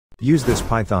Use this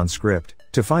Python script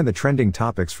to find the trending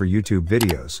topics for YouTube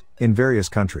videos in various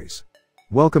countries.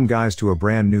 Welcome guys to a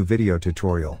brand new video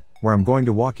tutorial, where I'm going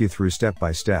to walk you through step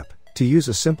by step to use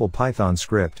a simple Python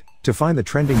script to find the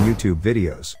trending YouTube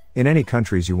videos in any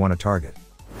countries you want to target.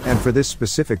 And for this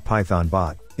specific Python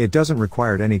bot, it doesn't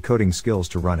require any coding skills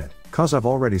to run it, cause I've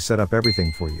already set up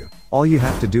everything for you. All you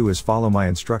have to do is follow my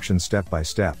instructions step by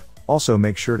step. Also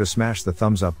make sure to smash the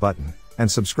thumbs up button,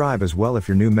 and subscribe as well if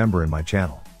you're new member in my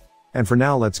channel. And for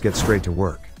now let's get straight to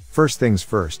work. First things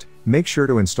first, make sure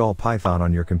to install Python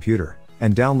on your computer,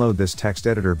 and download this text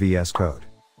editor VS Code.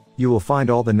 You will find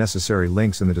all the necessary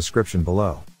links in the description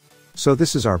below. So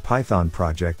this is our Python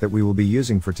project that we will be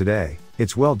using for today.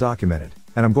 It's well documented,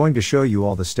 and I'm going to show you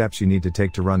all the steps you need to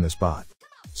take to run this bot.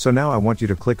 So now I want you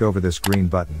to click over this green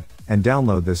button, and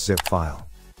download this zip file.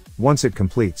 Once it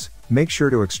completes, make sure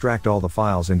to extract all the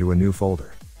files into a new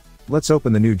folder. Let's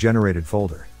open the new generated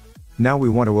folder. Now we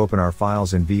want to open our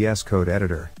files in VS Code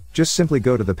editor. Just simply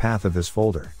go to the path of this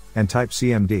folder, and type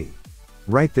cmd.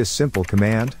 Write this simple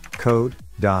command, code,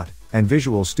 dot, and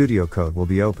Visual Studio Code will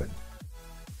be opened.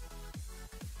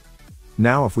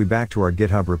 Now if we back to our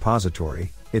GitHub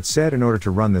repository, it said in order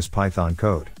to run this Python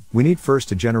code, we need first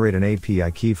to generate an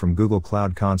API key from Google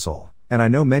Cloud Console, and I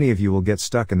know many of you will get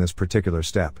stuck in this particular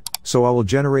step, so I will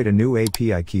generate a new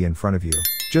API key in front of you.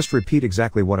 Just repeat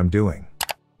exactly what I'm doing.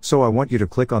 So I want you to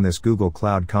click on this Google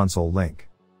Cloud Console link.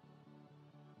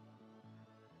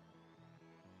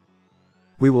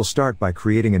 We will start by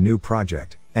creating a new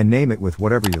project, and name it with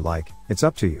whatever you like, it's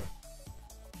up to you.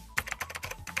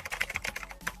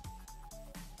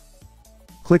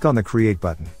 Click on the Create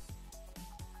button.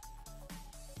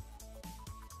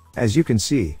 As you can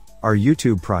see, our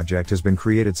YouTube project has been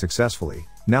created successfully.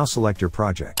 Now select your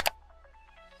project.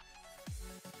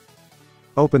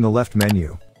 Open the left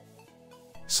menu.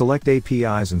 Select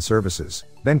APIs and Services,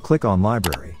 then click on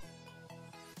Library.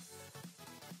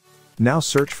 Now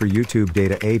search for YouTube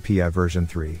Data API version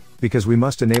 3, because we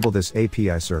must enable this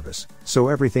API service, so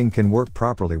everything can work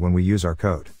properly when we use our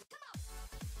code.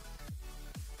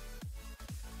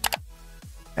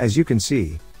 As you can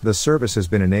see, the service has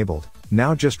been enabled.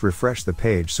 Now just refresh the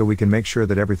page so we can make sure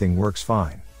that everything works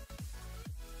fine.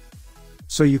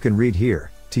 So you can read here,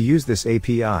 to use this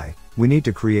API, we need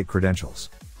to create credentials.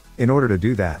 In order to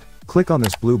do that, click on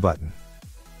this blue button.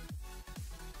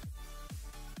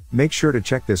 Make sure to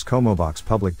check this ComoBox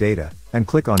public data, and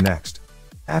click on Next.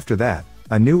 After that,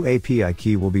 a new API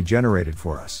key will be generated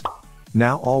for us.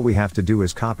 Now all we have to do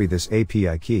is copy this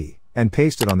API key, and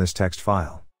paste it on this text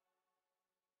file.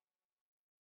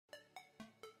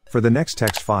 For the next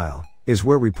text file, is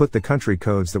where we put the country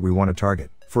codes that we want to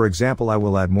target. For example, I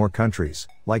will add more countries,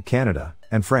 like Canada,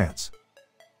 and France.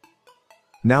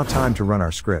 Now time to run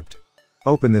our script.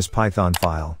 Open this Python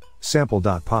file,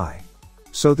 sample.py.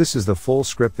 So this is the full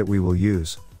script that we will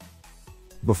use.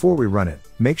 Before we run it,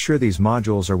 make sure these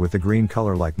modules are with the green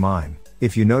color like mine.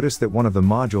 If you notice that one of the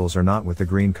modules are not with the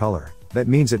green color, that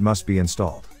means it must be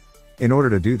installed. In order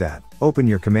to do that, open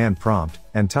your command prompt,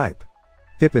 and type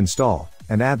pip install,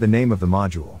 and add the name of the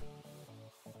module.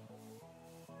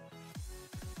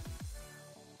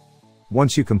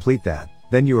 Once you complete that,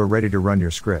 then you are ready to run your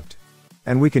script.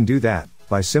 And we can do that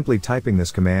by simply typing this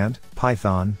command,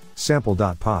 python,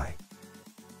 sample.py.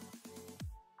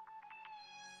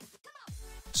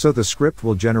 So the script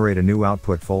will generate a new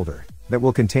output folder that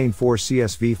will contain 4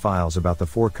 CSV files about the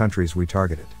 4 countries we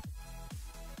targeted.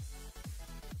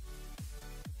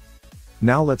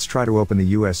 Now let's try to open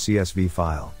the US CSV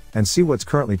file and see what's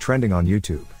currently trending on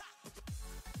YouTube.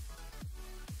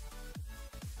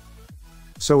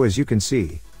 So as you can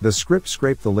see, the script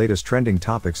scraped the latest trending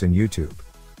topics in YouTube.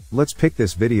 Let's pick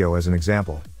this video as an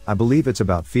example. I believe it's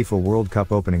about FIFA World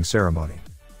Cup opening ceremony.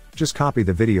 Just copy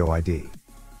the video ID.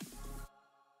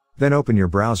 Then open your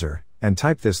browser, and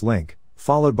type this link,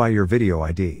 followed by your video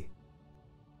ID.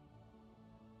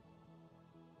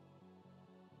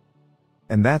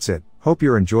 And that's it. Hope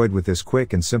you're enjoyed with this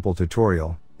quick and simple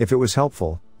tutorial. If it was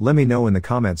helpful, let me know in the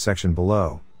comment section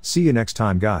below. See you next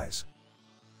time guys.